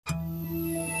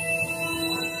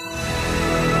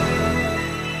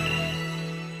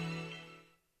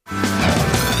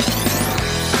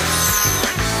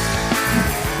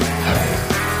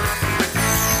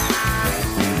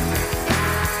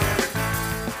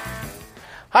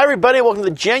Hi, everybody. Welcome to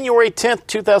the January 10th,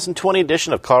 2020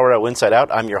 edition of Colorado Inside Out.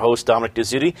 I'm your host, Dominic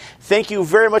Dezzutti. Thank you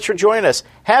very much for joining us.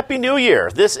 Happy New Year.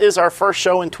 This is our first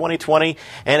show in 2020,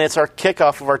 and it's our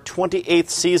kickoff of our 28th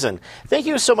season. Thank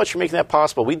you so much for making that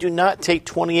possible. We do not take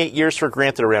 28 years for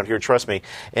granted around here, trust me,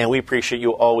 and we appreciate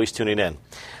you always tuning in.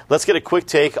 Let's get a quick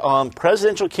take on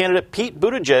presidential candidate Pete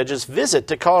Buttigieg's visit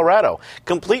to Colorado,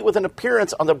 complete with an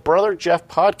appearance on the Brother Jeff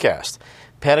podcast.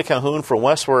 Patty Calhoun from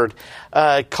Westward.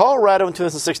 Colorado in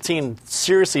 2016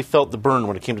 seriously felt the burn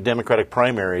when it came to Democratic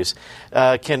primaries.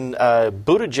 Can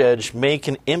Buttigieg make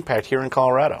an impact here in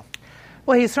Colorado?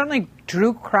 Well, he certainly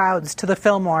drew crowds to the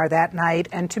Fillmore that night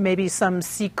and to maybe some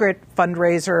secret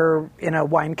fundraiser in a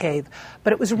wine cave.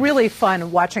 But it was really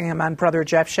fun watching him on Brother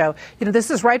Jeff's show. You know, this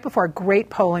is right before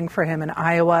great polling for him in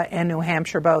Iowa and New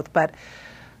Hampshire both. But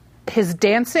his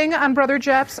dancing on Brother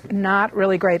Jeff's, not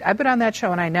really great. I've been on that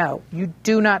show, and I know. You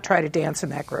do not try to dance in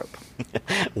that group.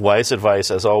 Wise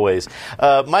advice, as always.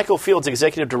 Michael Fields,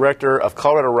 Executive Director of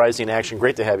Colorado Rising Action.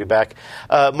 Great to have you back.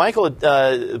 Michael,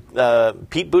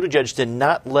 Pete Buttigieg did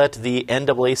not let the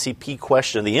NAACP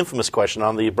question, the infamous question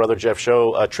on the Brother Jeff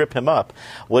show, trip him up.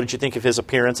 What did you think of his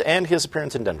appearance and his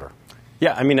appearance in Denver?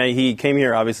 Yeah, I mean, he came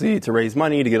here, obviously, to raise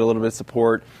money, to get a little bit of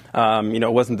support.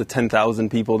 It wasn't the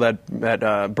 10,000 people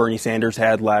that Bernie Sanders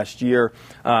had last year.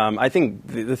 I think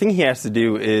the thing he has to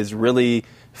do is really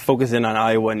focus in on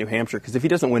Iowa and New Hampshire, because if he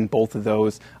doesn't win both of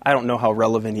those, I don't know how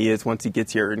relevant he is once he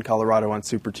gets here in Colorado on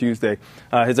Super Tuesday.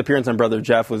 His appearance on Brother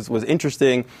Jeff was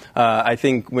interesting. I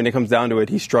think when it comes down to it,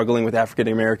 he's struggling with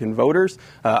African-American voters.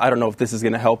 I don't know if this is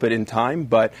going to help it in time,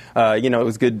 but, it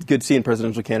was good seeing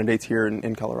presidential candidates here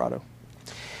in Colorado.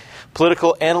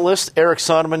 Political analyst Eric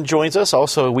Sonderman joins us,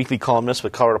 also a weekly columnist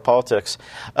with Colorado Politics.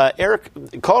 Eric,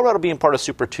 Colorado being part of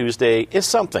Super Tuesday is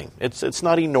something. It's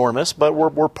not enormous, but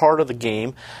we're part of the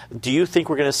game. Do you think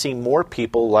we're going to see more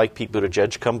people like Pete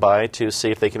Buttigieg come by to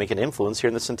see if they can make an influence here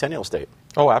in the Centennial State?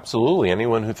 Oh, absolutely.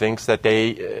 Anyone who thinks that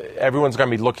everyone's going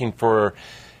to be looking for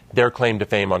their claim to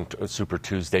fame on Super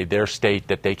Tuesday, their state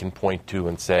that they can point to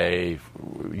and say,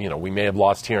 we may have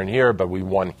lost here and here, but we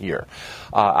won here.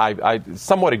 I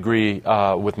somewhat agree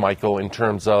with Michael in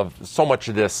terms of so much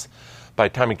of this, by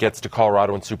the time it gets to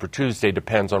Colorado and Super Tuesday,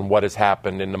 depends on what has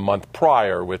happened in the month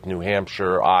prior with New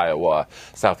Hampshire, Iowa,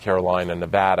 South Carolina,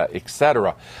 Nevada,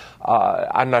 etc.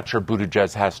 I'm not sure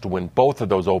Buttigieg has to win both of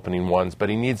those opening ones, but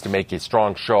he needs to make a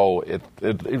strong show,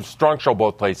 strong show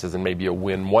both places and maybe a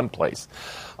win one place.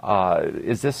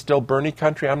 Is this still Bernie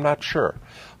country? I'm not sure.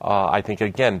 I think,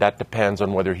 again, that depends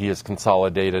on whether he has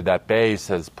consolidated that base,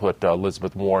 has put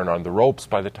Elizabeth Warren on the ropes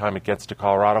by the time it gets to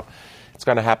Colorado. It's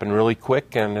going to happen really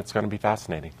quick, and it's going to be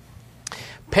fascinating.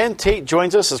 Penn Tate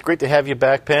joins us. It's great to have you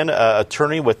back, Penn,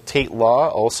 attorney with Tate Law,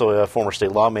 also a former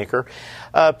state lawmaker.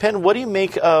 Penn, what do you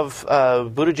make of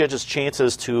Buttigieg's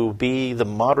chances to be the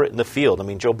moderate in the field? I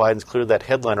mean, Joe Biden's clearly that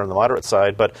headliner on the moderate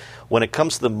side, but when it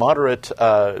comes to the moderate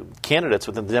candidates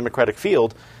within the Democratic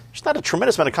field, there's not a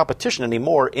tremendous amount of competition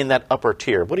anymore in that upper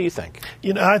tier. What do you think?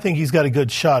 I think he's got a good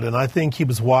shot, and I think he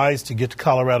was wise to get to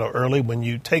Colorado early. When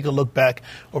you take a look back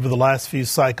over the last few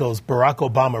cycles, Barack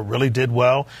Obama really did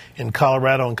well in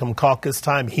Colorado, and come caucus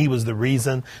time, he was the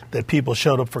reason that people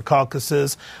showed up for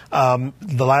caucuses. The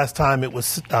last time it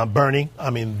was Bernie. I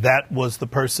mean, that was the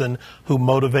person who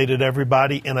motivated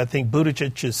everybody, and I think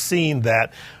Buttigieg is seeing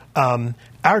that.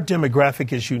 Our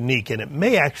demographic is unique, and it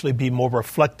may actually be more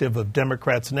reflective of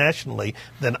Democrats nationally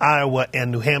than Iowa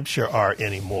and New Hampshire are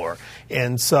anymore.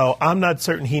 And so I'm not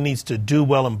certain he needs to do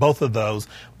well in both of those,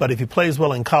 but if he plays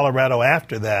well in Colorado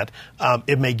after that,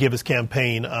 it may give his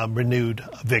campaign renewed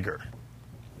vigor.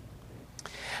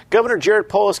 Governor Jared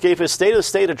Polis gave his State of the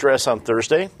State address on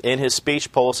Thursday. In his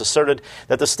speech, Polis asserted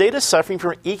that the state is suffering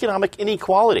from economic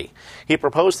inequality. He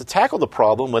proposed to tackle the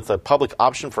problem with a public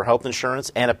option for health insurance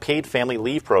and a paid family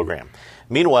leave program.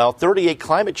 Meanwhile, 38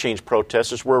 climate change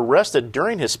protesters were arrested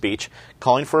during his speech,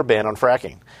 calling for a ban on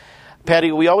fracking.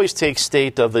 Patty, we always take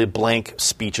state of the blank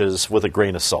speeches with a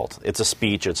grain of salt. It's a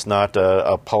speech. It's not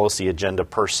a policy agenda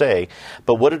per se.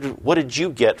 But what did you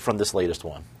get from this latest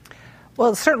one?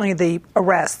 Well, certainly the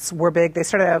arrests were big. They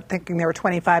started out thinking there were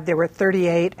 25. There were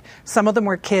 38. Some of them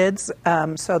were kids,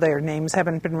 so their names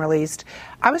haven't been released.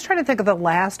 I was trying to think of the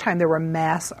last time there were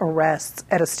mass arrests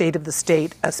at a State of the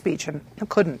State speech, and I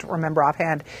couldn't remember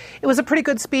offhand. It was a pretty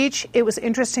good speech. It was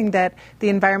interesting that the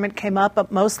environment came up,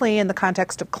 but mostly in the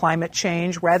context of climate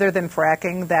change rather than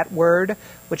fracking, that word,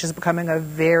 which is becoming a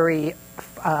very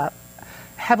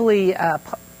heavily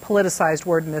politicized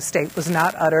word in this state was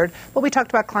not uttered. But we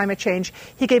talked about climate change.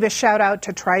 He gave a shout out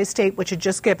to Tri-State, which had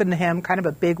just given him kind of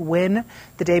a big win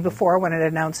the day before when it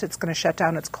announced it's going to shut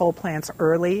down its coal plants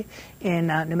early in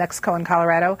New Mexico and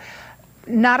Colorado.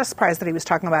 Not a surprise that he was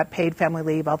talking about paid family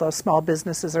leave, although small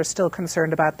businesses are still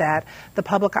concerned about that. The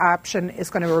public option is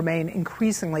going to remain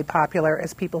increasingly popular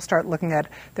as people start looking at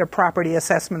their property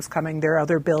assessments coming, their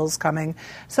other bills coming.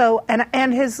 So,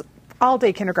 and his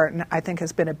all-day kindergarten, I think,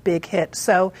 has been a big hit.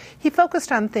 So he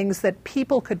focused on things that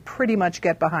people could pretty much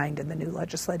get behind in the new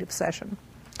legislative session.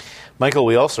 Michael,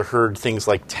 we also heard things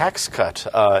like tax cut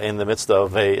in the midst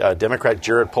of a Democrat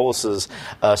Jared Polis's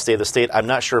State of the State. I'm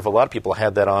not sure if a lot of people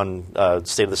had that on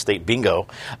State of the State bingo,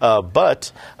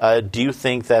 but do you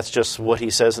think that's just what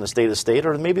he says in the State of the State,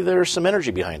 or maybe there's some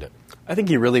energy behind it? I think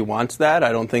he really wants that.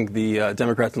 I don't think the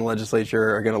Democrats in the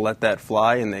legislature are going to let that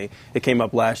fly. And it came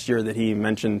up last year that he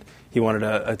mentioned he wanted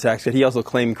a tax cut. He also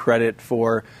claimed credit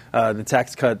for the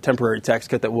tax cut, temporary tax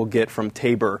cut that we'll get from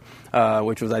Tabor,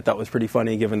 which I thought was pretty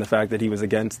funny given the fact that he was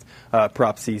against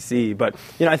Prop CC. But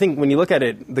I think when you look at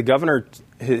it, the governor,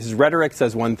 his rhetoric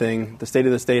says one thing, the State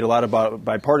of the State, a lot about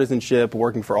bipartisanship,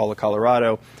 working for all of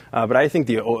Colorado. But I think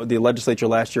the legislature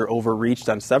last year overreached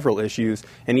on several issues,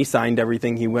 and he signed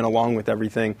everything. He went along with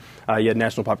everything. You had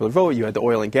national popular vote. You had the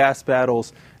oil and gas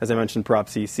battles. As I mentioned, Prop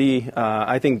CC.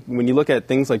 I think when you look at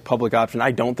things like public option,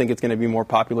 I don't think it's going to be more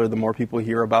popular the more people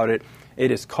hear about it. It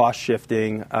is cost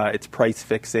shifting, it's price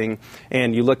fixing,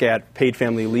 and you look at paid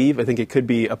family leave, I think it could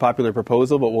be a popular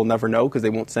proposal, but we'll never know because they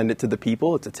won't send it to the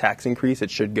people. It's a tax increase.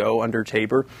 It should go under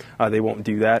Tabor. They won't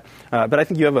do that. But I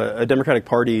think you have a Democratic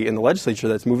Party in the legislature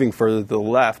that's moving further to the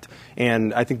left,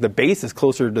 and I think the base is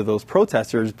closer to those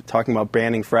protesters talking about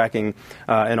banning fracking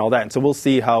and all that. And so we'll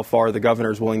see how far the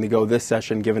governor is willing to go this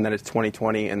session, given that it's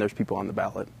 2020 and there's people on the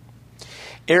ballot.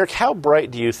 Eric, how bright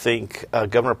do you think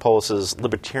Governor Polis's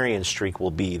libertarian streak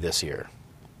will be this year?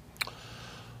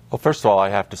 Well, first of all, I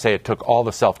have to say it took all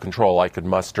the self-control I could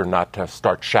muster not to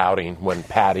start shouting when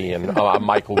Patty and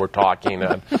Michael were talking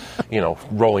and,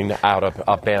 rolling out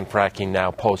a ban fracking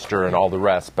now poster and all the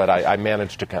rest. But I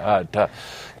managed to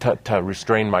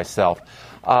restrain myself.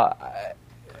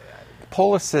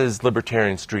 Polis's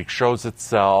libertarian streak shows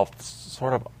itself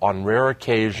sort of on rare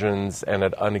occasions and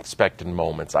at unexpected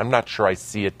moments. I'm not sure I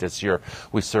see it this year.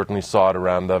 We certainly saw it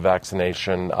around the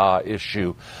vaccination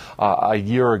issue a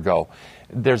year ago.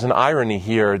 There's an irony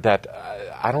here that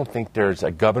I don't think there's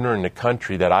a governor in the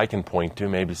country that I can point to,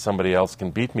 maybe somebody else can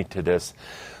beat me to this,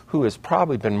 who has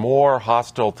probably been more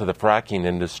hostile to the fracking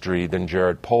industry than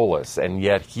Jared Polis, and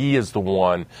yet he is the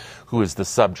one who is the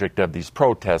subject of these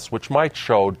protests, which might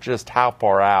show just how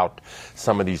far out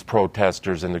some of these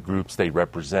protesters and the groups they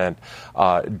represent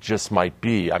just might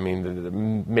be. I mean, the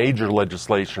major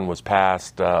legislation was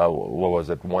passed,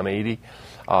 180?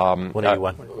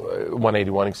 181.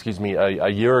 181, excuse me, a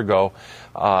year ago.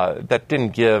 That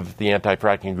didn't give the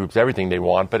anti-fracking groups everything they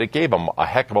want, but it gave them a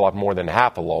heck of a lot more than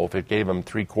half a loaf. It gave them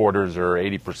 3/4 or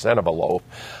 80% of a loaf.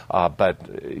 But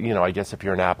I guess if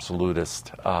you're an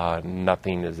absolutist,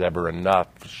 nothing is ever enough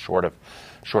short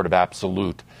of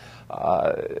absolute.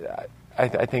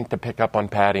 I think to pick up on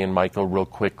Patty and Michael real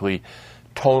quickly,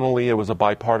 tonally, it was a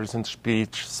bipartisan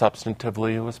speech.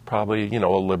 Substantively, it was probably, a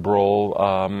liberal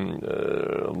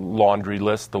laundry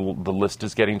list. The list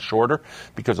is getting shorter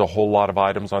because a whole lot of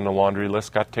items on the laundry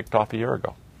list got ticked off a year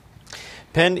ago.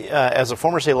 Penn, as a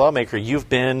former state lawmaker, you've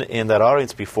been in that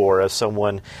audience before as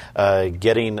someone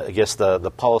getting, I guess,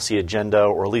 the policy agenda,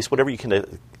 or at least whatever you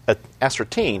can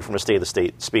ascertain from a State of the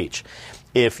State speech.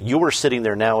 If you were sitting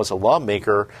there now as a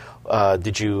lawmaker,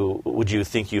 would you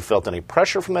think you felt any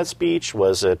pressure from that speech?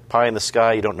 Was it pie in the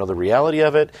sky? You don't know the reality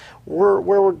of it.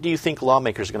 Where do you think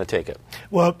lawmakers are going to take it?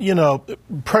 Well,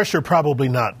 pressure probably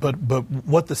not. But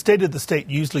what the State of the State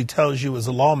usually tells you as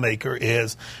a lawmaker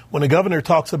is when a governor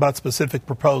talks about specific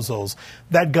proposals,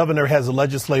 that governor has a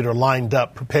legislator lined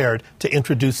up, prepared to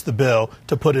introduce the bill,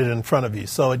 to put it in front of you.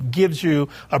 So it gives you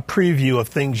a preview of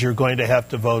things you're going to have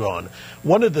to vote on.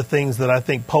 One of the things that I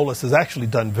think Polis has actually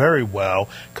done very well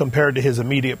compared to his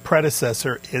immediate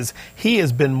predecessor is he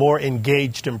has been more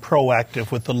engaged and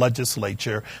proactive with the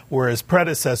legislature, whereas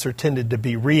predecessor tended to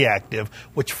be reactive,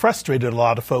 which frustrated a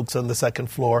lot of folks on the second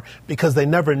floor because they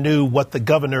never knew what the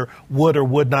governor would or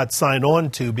would not sign on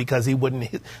to because he wouldn't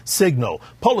signal.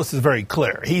 Polis is very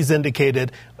clear. He's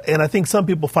indicated, and I think some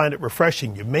people find it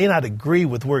refreshing. You may not agree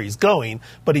with where he's going,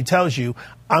 but he tells you,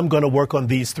 I'm going to work on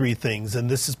these three things, and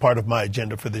this is part of my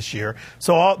agenda for this year.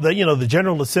 So the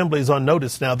General Assembly is on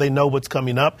notice now. They know what's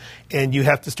coming up, and you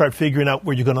have to start figuring out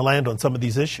where you're going to land on some of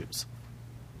these issues.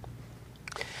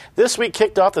 This week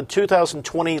kicked off the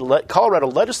 2020 Colorado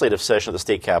legislative session at the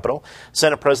state capitol.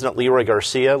 Senate President Leroy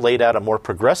Garcia laid out a more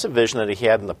progressive vision than he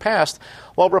had in the past,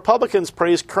 while Republicans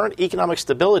praised current economic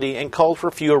stability and called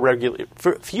for fewer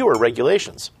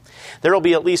regulations. There will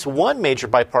be at least one major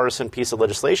bipartisan piece of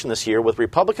legislation this year, with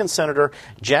Republican Senator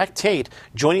Jack Tate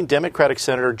joining Democratic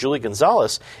Senator Julie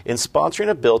Gonzalez in sponsoring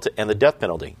a bill to end the death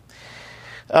penalty.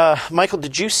 Michael,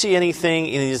 did you see anything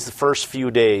in these first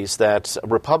few days that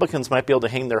Republicans might be able to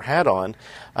hang their hat on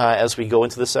as we go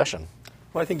into the session?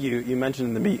 Well, I think you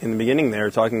mentioned in the beginning there,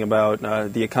 talking about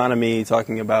the economy,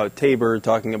 talking about Tabor,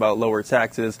 talking about lower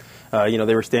taxes.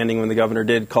 They were standing when the governor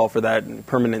did call for that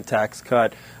permanent tax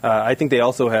cut. I think they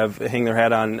also have hang their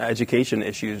hat on education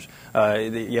issues.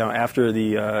 After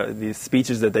the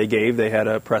speeches that they gave, they had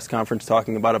a press conference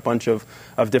talking about a bunch of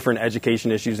different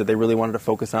education issues that they really wanted to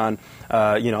focus on.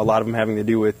 A lot of them having to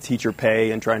do with teacher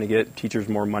pay and trying to get teachers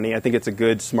more money. I think it's a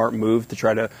good, smart move to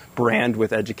try to brand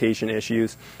with education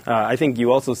issues. I think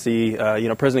you also see,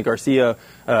 President Garcia,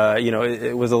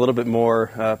 it was a little bit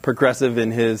more progressive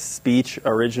in his speech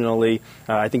originally.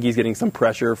 I think he's getting some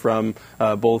pressure from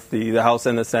both the House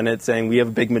and the Senate saying we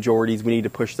have big majorities, we need to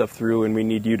push stuff through, and we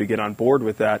need you to get on board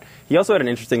with that. He also had an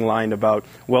interesting line about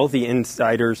wealthy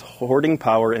insiders hoarding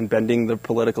power and bending the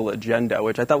political agenda,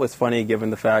 which I thought was funny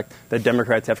given the fact that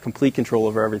Democrats have complete control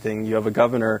over everything. You have a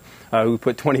governor who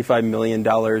put $25 million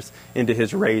into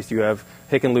his race. You have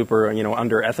Hickenlooper,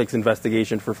 under ethics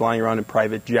investigation for flying around in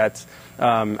private jets.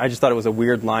 I just thought it was a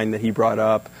weird line that he brought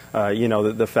up,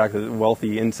 the fact that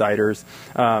wealthy insiders.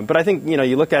 But I think,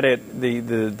 you look at it,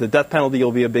 the death penalty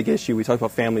will be a big issue. We talked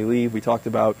about family leave. We talked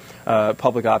about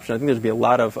public option. I think there's going to be a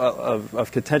lot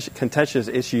of contentious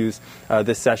issues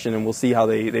this session, and we'll see how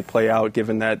they play out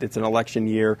given that it's an election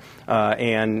year.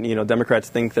 And Democrats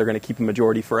think they're going to keep a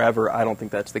majority forever. I don't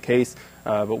think that's the case,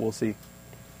 but we'll see.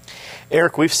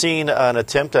 Eric, we've seen an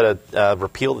attempt at a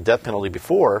repeal of the death penalty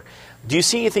before. Do you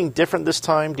see anything different this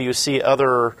time? Do you see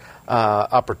other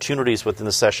opportunities within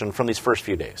the session from these first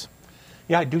few days?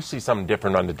 Yeah, I do see something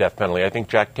different on the death penalty. I think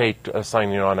Jack Tate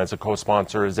signing on as a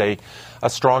co-sponsor is a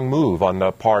strong move on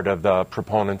the part of the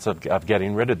proponents of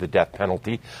getting rid of the death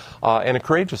penalty, and a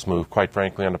courageous move, quite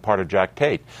frankly, on the part of Jack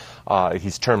Tate.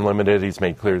 He's term limited. He's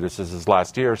made clear this is his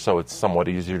last year, so it's somewhat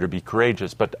easier to be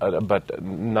courageous. But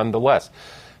nonetheless,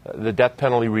 the death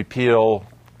penalty repeal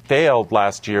failed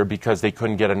last year because they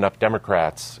couldn't get enough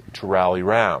Democrats to rally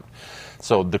round.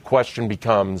 So the question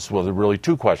becomes, well, there are really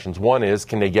two questions. One is,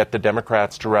 can they get the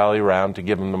Democrats to rally around to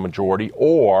give them the majority?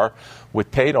 Or, with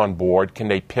Tate on board, can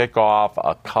they pick off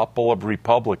a couple of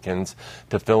Republicans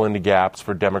to fill in the gaps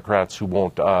for Democrats who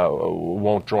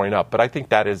won't join up? But I think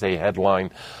that is a headline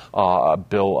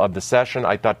bill of the session.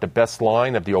 I thought the best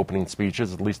line of the opening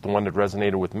speeches, at least the one that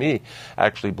resonated with me,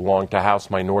 actually belonged to House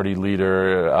Minority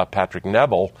Leader Patrick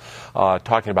Neville,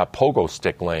 talking about pogo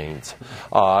stick lanes.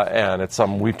 And it's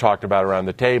something we've talked about around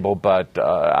the table, but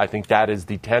I think that is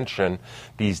the tension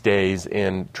these days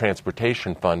in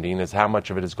transportation funding, is how much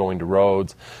of it is going to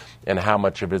roads and how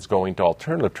much of it is going to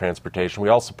alternative transportation. We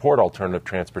all support alternative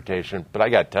transportation, but I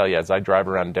got to tell you, as I drive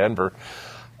around Denver,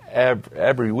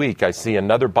 every week I see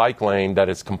another bike lane that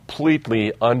is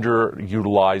completely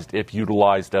underutilized, if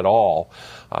utilized at all.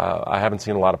 I haven't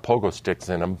seen a lot of pogo sticks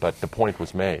in them, but the point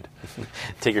was made.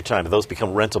 Take your time. If those become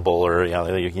rentable, or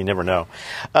you never know.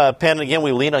 Pan, again,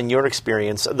 we lean on your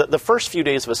experience. The first few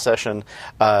days of a session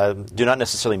do not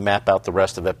necessarily map out the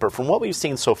rest of it, but from what we've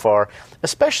seen so far,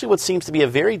 especially what seems to be a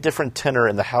very different tenor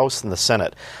in the House and the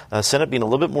Senate. Senate being a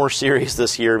little bit more serious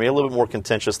this year, maybe a little bit more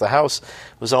contentious. The House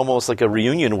was almost like a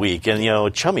reunion week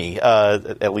and chummy,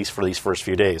 at least for these first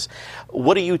few days.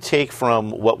 What do you take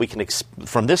from what we can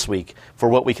from this week for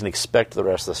what we can expect the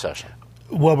rest of the session?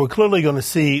 Well, we're clearly going to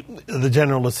see the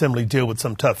General Assembly deal with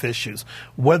some tough issues.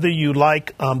 Whether you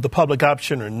like the public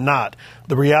option or not,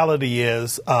 the reality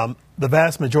is the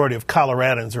vast majority of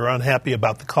Coloradans are unhappy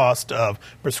about the cost of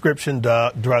prescription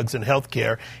drugs and health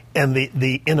care and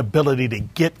the inability to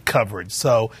get coverage.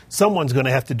 So someone's going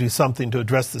to have to do something to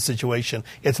address the situation.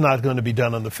 It's not going to be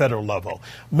done on the federal level.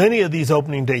 Many of these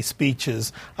opening day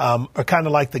speeches are kind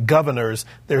of like the governor's.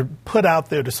 They're put out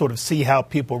there to sort of see how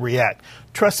people react.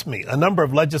 Trust me, a number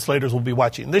of legislators will be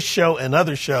watching this show and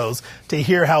other shows to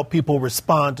hear how people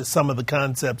respond to some of the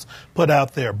concepts put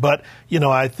out there. But,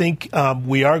 I think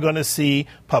we are going to see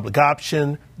public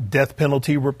option, death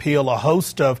penalty repeal, a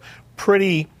host of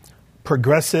pretty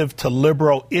progressive to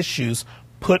liberal issues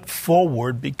put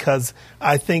forward, because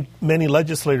I think many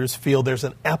legislators feel there's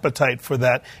an appetite for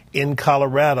that in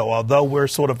Colorado. Although we're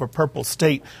sort of a purple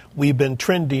state, we've been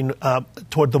trending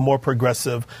toward the more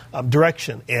progressive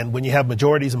direction. And when you have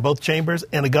majorities in both chambers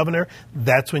and a governor,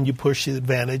 that's when you push the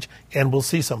advantage, and we'll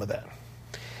see some of that.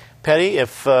 Patty,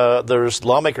 if there's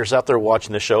lawmakers out there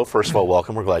watching the show, first of all,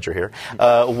 welcome. We're glad you're here.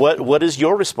 What is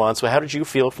your response? How did you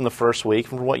feel from the first week,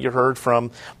 from what you heard from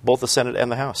both the Senate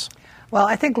and the House? Well,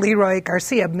 I think Leroy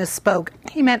Garcia misspoke.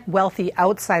 He meant wealthy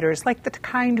outsiders, like the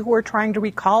kind who were trying to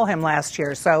recall him last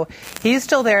year. So he's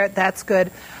still there. That's good.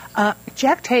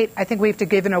 Jack Tate, I think we have to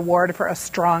give an award for a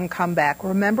strong comeback.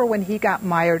 Remember when he got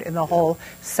mired in the whole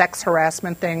sex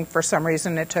harassment thing? For some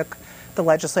reason, it took the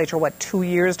legislature, 2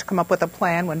 years to come up with a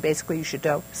plan, when basically you should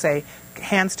say,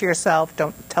 hands to yourself,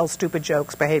 don't tell stupid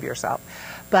jokes, behave yourself.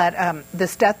 But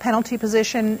this death penalty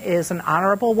position is an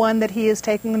honorable one that he is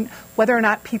taking. Whether or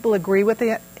not people agree with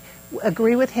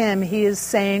him, he is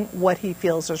saying what he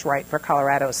feels is right for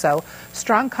Colorado. So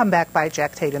strong comeback by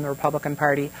Jack Tate in the Republican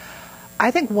Party.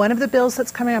 I think one of the bills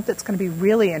that's coming up that's going to be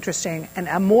really interesting and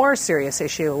a more serious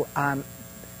issue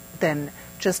than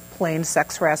just plain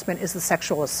sex harassment is the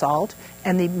sexual assault,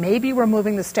 and they may be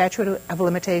removing the statute of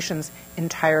limitations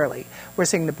entirely. We're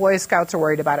seeing the Boy Scouts are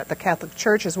worried about it. The Catholic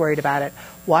Church is worried about it.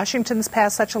 Washington's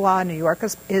passed such a law. New York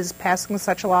is passing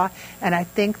such a law, and I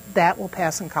think that will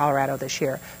pass in Colorado this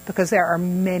year, because there are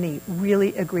many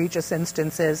really egregious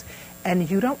instances, and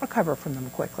you don't recover from them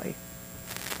quickly.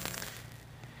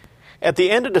 At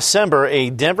the end of December, a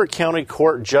Denver County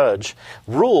Court judge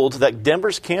ruled that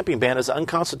Denver's camping ban is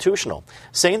unconstitutional,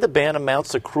 saying the ban amounts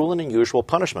to cruel and unusual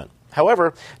punishment.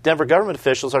 However, Denver government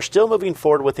officials are still moving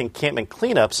forward with encampment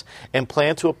cleanups and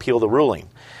plan to appeal the ruling.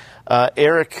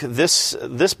 Eric, this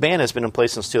ban has been in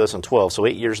place since 2012, so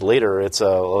 8 years later, it's a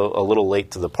little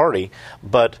late to the party.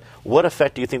 But what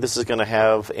effect do you think this is going to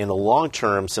have in the long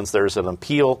term, since there's an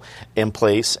appeal in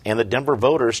place and the Denver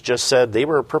voters just said they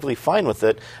were perfectly fine with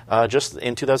it just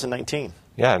in 2019?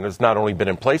 Yeah, and it's not only been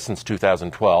in place since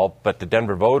 2012, but the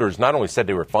Denver voters not only said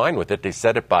they were fine with it, they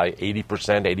said it by 80%,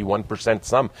 81%,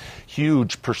 some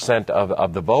huge percent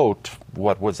of the vote.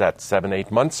 What was that,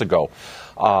 7-8 months ago?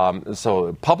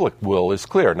 So public will is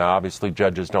clear. Now, obviously,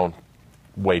 judges don't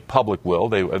weigh public will.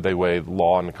 They weigh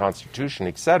law and the Constitution,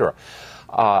 et cetera.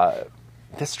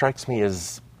 This strikes me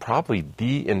as probably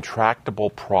the intractable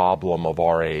problem of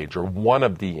our age, or one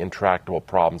of the intractable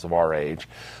problems of our age.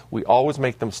 We always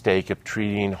make the mistake of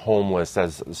treating homeless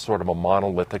as sort of a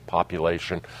monolithic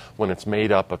population when it's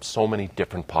made up of so many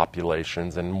different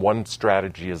populations, and one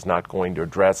strategy is not going to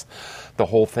address the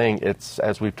whole thing. It's,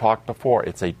 as we've talked before,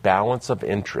 it's a balance of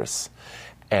interests.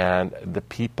 And the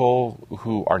people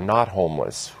who are not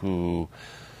homeless, who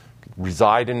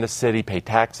reside in the city, pay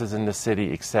taxes in the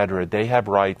city, et cetera, they have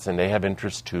rights and they have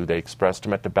interests too. They expressed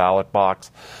them at the ballot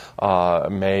box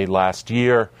May last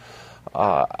year.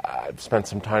 I've spent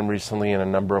some time recently in a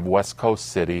number of West Coast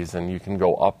cities, and you can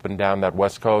go up and down that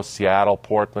West Coast, Seattle,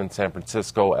 Portland, San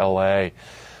Francisco, L.A.,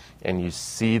 and you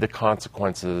see the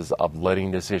consequences of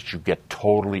letting this issue get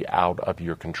totally out of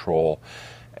your control.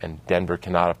 And Denver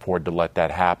cannot afford to let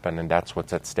that happen, and that's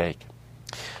what's at stake.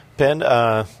 Ben,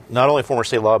 not only a former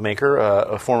state lawmaker,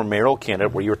 a former mayoral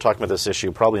candidate, where you were talking about this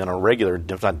issue probably on a regular,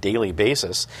 if not daily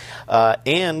basis,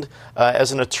 and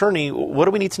as an attorney, what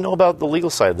do we need to know about the legal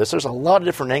side of this? There's a lot of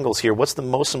different angles here. What's the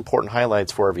most important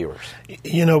highlights for our viewers?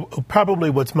 You know,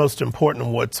 probably what's most important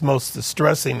and what's most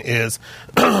distressing is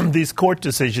these court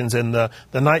decisions, and the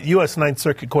U.S. Ninth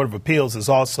Circuit Court of Appeals has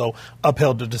also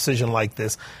upheld a decision like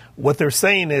this. What they're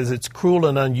saying is it's cruel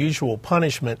and unusual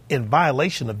punishment in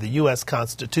violation of the U.S.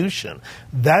 Constitution.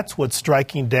 That's what's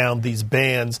striking down these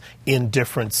bans in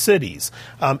different cities.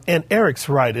 And Eric's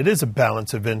right. It is a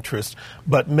balance of interest.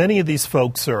 But many of these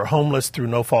folks are homeless through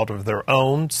no fault of their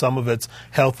own. Some of it's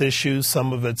health issues.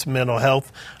 Some of it's mental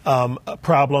health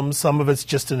problems. Some of it's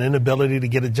just an inability to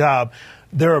get a job.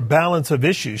 There are a balance of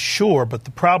issues, sure, but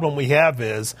the problem we have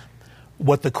is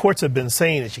what the courts have been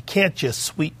saying is you can't just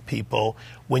sweep people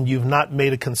when you've not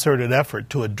made a concerted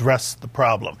effort to address the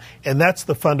problem. And that's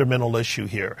the fundamental issue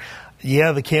here.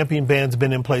 Yeah, the camping ban's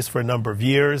been in place for a number of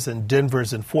years, and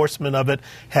Denver's enforcement of it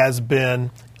has been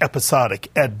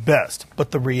episodic at best. But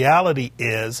the reality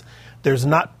is there's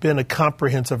not been a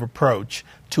comprehensive approach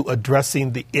to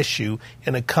addressing the issue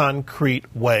in a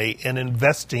concrete way and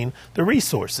investing the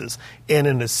resources. And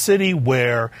in a city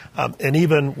where, and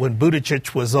even when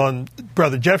Buttigieg was on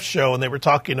Brother Jeff's show and they were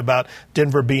talking about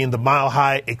Denver being the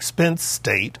mile-high expense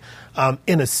state,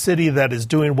 in a city that is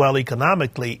doing well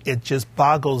economically, it just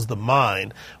boggles the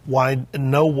mind why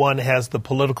no one has the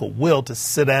political will to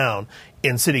sit down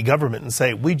in city government and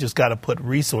say, we just got to put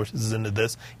resources into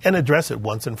this and address it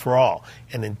once and for all.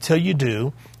 And until you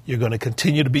do, you're going to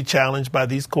continue to be challenged by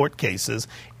these court cases.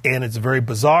 And it's very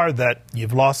bizarre that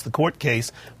you've lost the court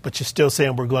case, but you're still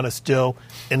saying we're going to still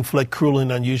inflict cruel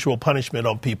and unusual punishment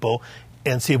on people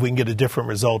and see if we can get a different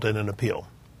result in an appeal.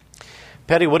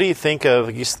 Patty, what do you think of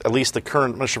at least the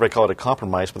current, I'm not sure if I call it a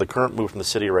compromise, but the current move from the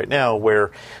city right now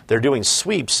where they're doing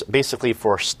sweeps basically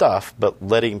for stuff but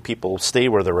letting people stay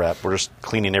where they're at. We're just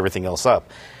cleaning everything else up.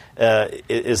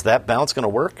 Is that balance going to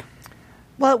work?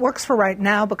 Well, it works for right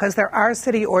now because there are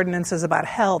city ordinances about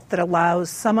health that allows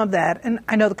some of that. And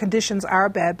I know the conditions are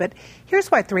bad, but here's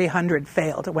why 300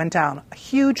 failed. It went down. A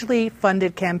hugely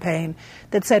funded campaign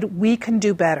that said we can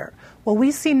do better. Well,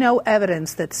 we see no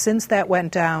evidence that since that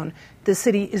went down, the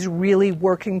city is really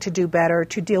working to do better,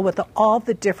 to deal with all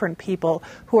the different people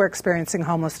who are experiencing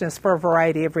homelessness for a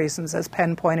variety of reasons, as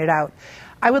Penn pointed out.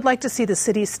 I would like to see the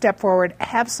city step forward,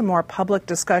 have some more public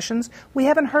discussions. We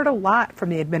haven't heard a lot from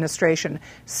the administration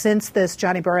since this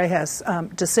Johnny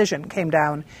Barejas decision came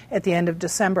down at the end of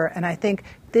December, and I think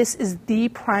this is the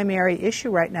primary issue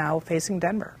right now facing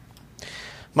Denver.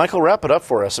 Michael, wrap it up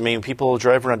for us. I mean, people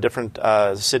drive around different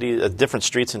different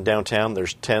streets in downtown.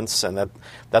 There's tents, and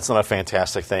that's not a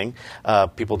fantastic thing.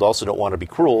 People also don't want to be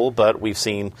cruel, but we've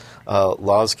seen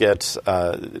laws get,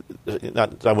 I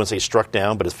wouldn't say struck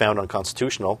down, but it's found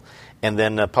unconstitutional, and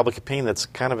then public opinion that's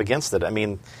kind of against it. I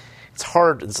mean, it's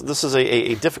hard. This is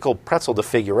a difficult pretzel to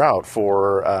figure out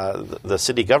for the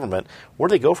city government. Where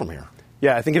do they go from here?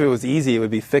 Yeah, I think if it was easy, it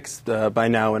would be fixed by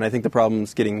now, and I think the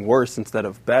problem's getting worse instead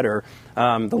of better.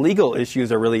 The legal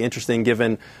issues are really interesting,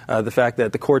 given the fact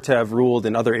that the courts have ruled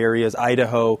in other areas,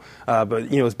 Idaho, but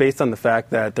it's based on the fact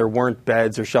that there weren't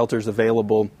beds or shelters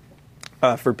available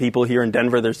for people here in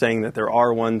Denver. They're saying that there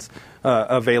are ones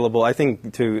available. I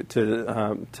think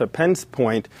to Penn's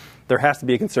point, there has to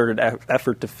be a concerted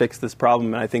effort to fix this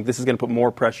problem, and I think this is going to put more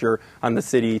pressure on the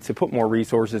city to put more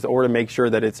resources or to make sure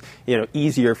that it's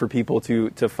easier for people to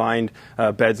find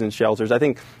beds and shelters. I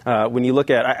think when you look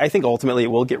at, I think ultimately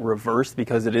it will get reversed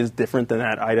because it is different than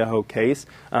that Idaho case.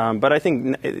 But I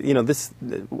think this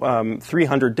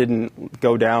 300 didn't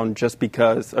go down just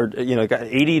because, or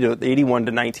 80 to 81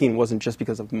 to 19 wasn't just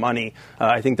because of money.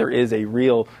 I think there is a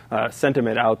real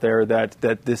sentiment out there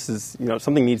that this is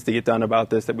something needs to get done about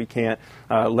this, that we can't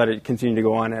let it continue to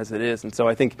go on as it is. And so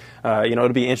I think it'll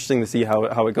be interesting to see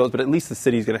how it goes, but at least the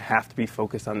city's going to have to be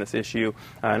focused on this issue,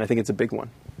 and I think it's a big one.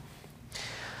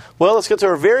 Well, let's get to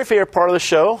our very favorite part of the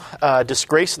show,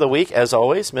 Disgrace of the Week. As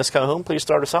always, Ms. Calhoun, please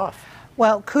start us off.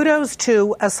 Well, kudos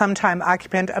to a sometime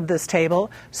occupant of this table,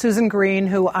 Susan Green,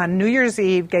 who on New Year's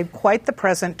Eve gave quite the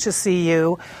present to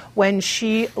CU when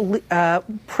she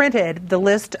printed the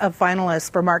list of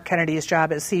finalists for Mark Kennedy's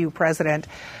job as CU president.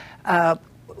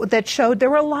 That showed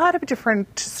there were a lot of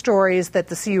different stories that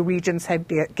the CU regents had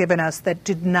given us that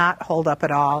did not hold up at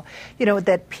all.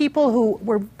 That people who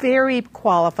were very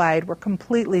qualified were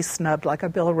completely snubbed, like a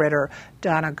Bill Ritter,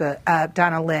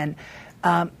 Donna Lynn.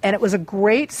 And it was a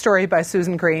great story by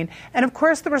Susan Green. And, of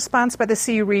course, the response by the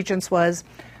CU regents was,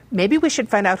 maybe we should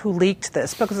find out who leaked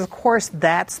this, because, of course,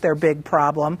 that's their big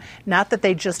problem, not that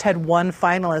they just had one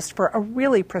finalist for a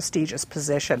really prestigious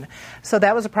position. So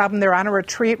that was a problem. They're on a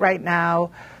retreat right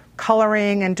now,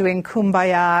 coloring and doing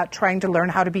kumbaya, trying to learn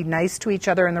how to be nice to each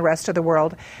other and the rest of the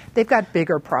world. They've got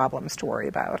bigger problems to worry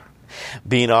about.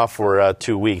 Being off for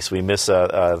 2 weeks, we miss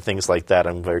things like that.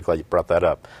 I'm very glad you brought that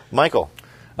up. Michael.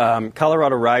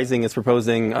 Colorado Rising is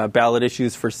proposing ballot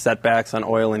issues for setbacks on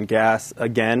oil and gas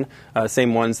again,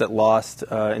 same ones that lost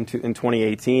in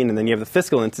 2018. And then you have the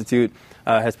Fiscal Institute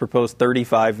has proposed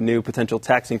 35 new potential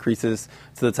tax increases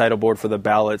to the title board for the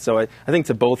ballot. So I think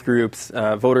to both groups,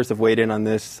 voters have weighed in on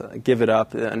this. Give it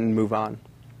up and move on.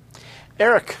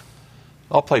 Eric.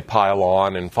 I'll play pile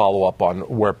on and follow up on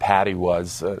where Patty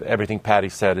was. Everything Patty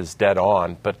said is dead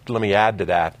on, but let me add to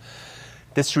that.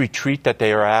 This retreat that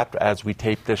they are at as we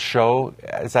tape this show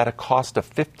is at a cost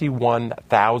of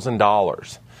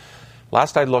 $51,000.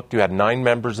 Last I looked, you had 9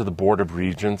 members of the Board of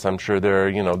Regents. I'm sure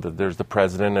there's the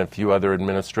president and a few other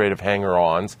administrative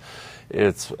hanger-ons.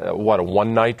 It's, a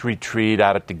one-night retreat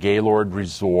out at the Gaylord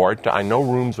Resort. I know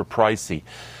rooms are pricey.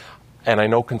 And I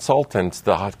know consultants,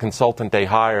 the consultant they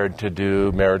hired to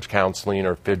do marriage counseling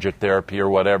or fidget therapy or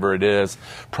whatever it is,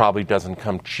 probably doesn't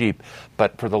come cheap.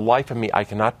 But for the life of me, I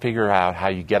cannot figure out how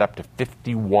you get up to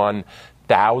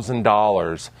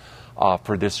 $51,000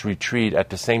 for this retreat. At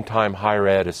the same time, higher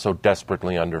ed is so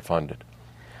desperately underfunded.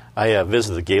 I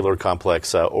visited the Gaylord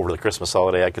complex over the Christmas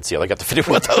holiday. I could see how they got the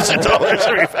 $51,000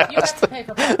 very fast. You have to pay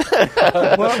for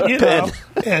both. Well, you know,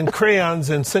 and crayons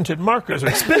and scented markers are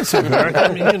expensive, Eric. I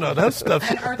mean, you know, that stuff,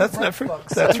 that's not free.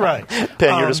 That's right.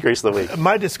 Penn, your disgrace of the week.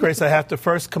 My disgrace, I have to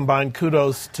first combine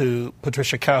kudos to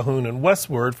Patricia Calhoun and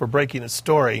Westward for breaking a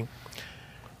story.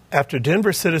 After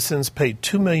Denver citizens paid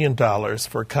 $2 million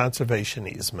for a conservation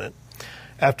easement,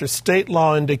 after state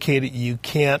law indicated you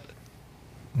can't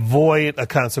void a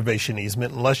conservation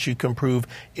easement unless you can prove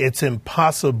it's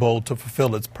impossible to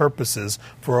fulfill its purposes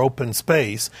for open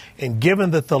space. And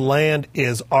given that the land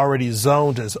is already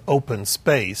zoned as open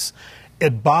space,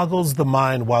 it boggles the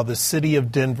mind why the city of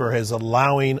Denver is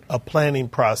allowing a planning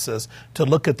process to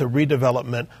look at the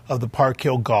redevelopment of the Park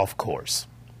Hill Golf Course.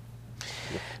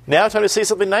 Now time to say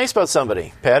something nice about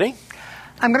somebody. Patty?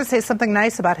 I'm going to say something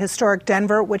nice about Historic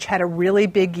Denver, which had a really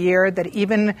big year that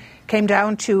even came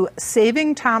down to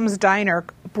Saving Tom's Diner,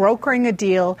 brokering a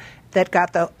deal that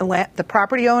got the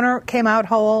property owner came out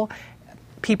whole.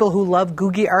 People who love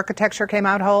Googie architecture came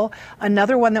out whole.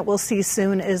 Another one that we'll see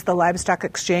soon is the Livestock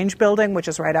Exchange building, which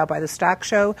is right out by the stock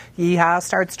show. Yeehaw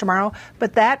starts tomorrow.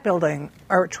 But that building,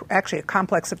 or actually a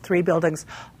complex of 3 buildings,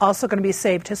 also going to be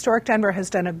saved. Historic Denver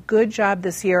has done a good job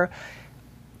this year,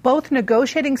 both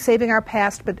negotiating saving our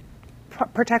past, but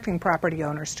protecting property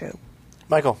owners, too.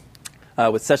 Michael?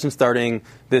 With session starting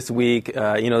this week,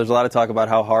 there's a lot of talk about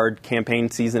how hard campaign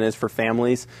season is for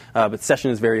families, but session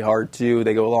is very hard, too.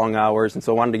 They go long hours, and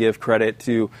so I wanted to give credit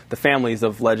to the families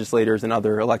of legislators and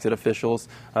other elected officials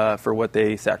for what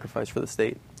they sacrifice for the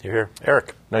state. You're here.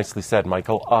 Eric? Nicely said,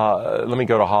 Michael. Let me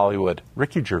go to Hollywood.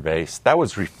 Ricky Gervais, that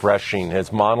was refreshing.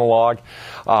 His monologue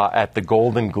at the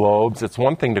Golden Globes. It's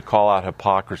one thing to call out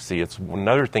hypocrisy. It's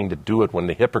another thing to do it when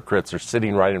the hypocrites are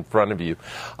sitting right in front of you.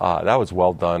 That was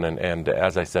well done and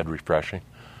as I said, refreshing.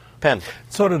 Penn?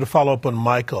 Sort of to follow up on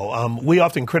Michael, we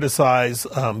often criticize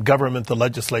government, the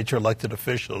legislature, elected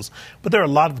officials, but there are a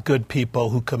lot of good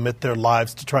people who commit their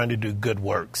lives to trying to do good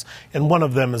works. And one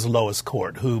of them is Lois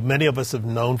Court, who many of us have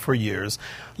known for years.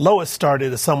 Lois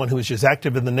started as someone who was just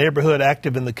active in the neighborhood,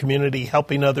 active in the community,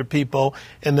 helping other people,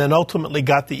 and then ultimately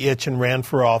got the itch and ran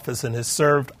for office and has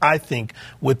served, I think,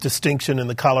 with distinction in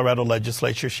the Colorado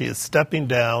legislature. She is stepping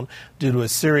down due to a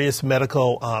serious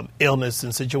medical illness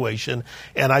and situation,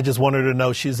 and I just want her to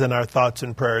know she's in our thoughts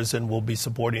and prayers, and we'll be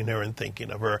supporting her and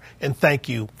thinking of her. And thank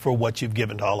you for what you've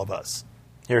given to all of us.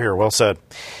 Here. Well said.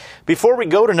 Before we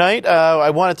go tonight,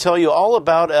 I want to tell you all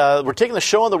about, we're taking the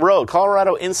show on the road.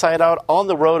 Colorado Inside Out on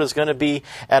the road is going to be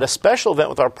at a special event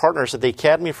with our partners at the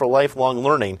Academy for Lifelong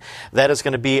Learning. That is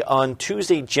going to be on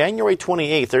Tuesday, January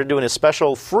 28th. They're doing a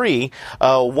special free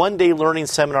one-day learning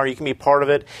seminar. You can be part of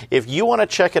it. If you want to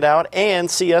check it out and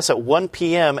see us at 1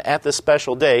 p.m. at this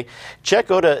special day,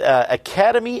 go to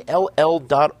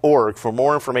academyll.org for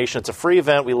more information. It's a free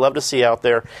event. We love to see you out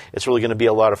there. It's really going to be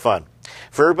a lot of fun.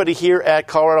 For everybody here at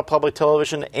Colorado Public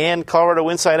Television and Colorado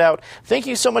Inside Out, thank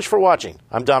you so much for watching.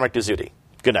 I'm Dominic Dezzutti.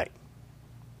 Good night.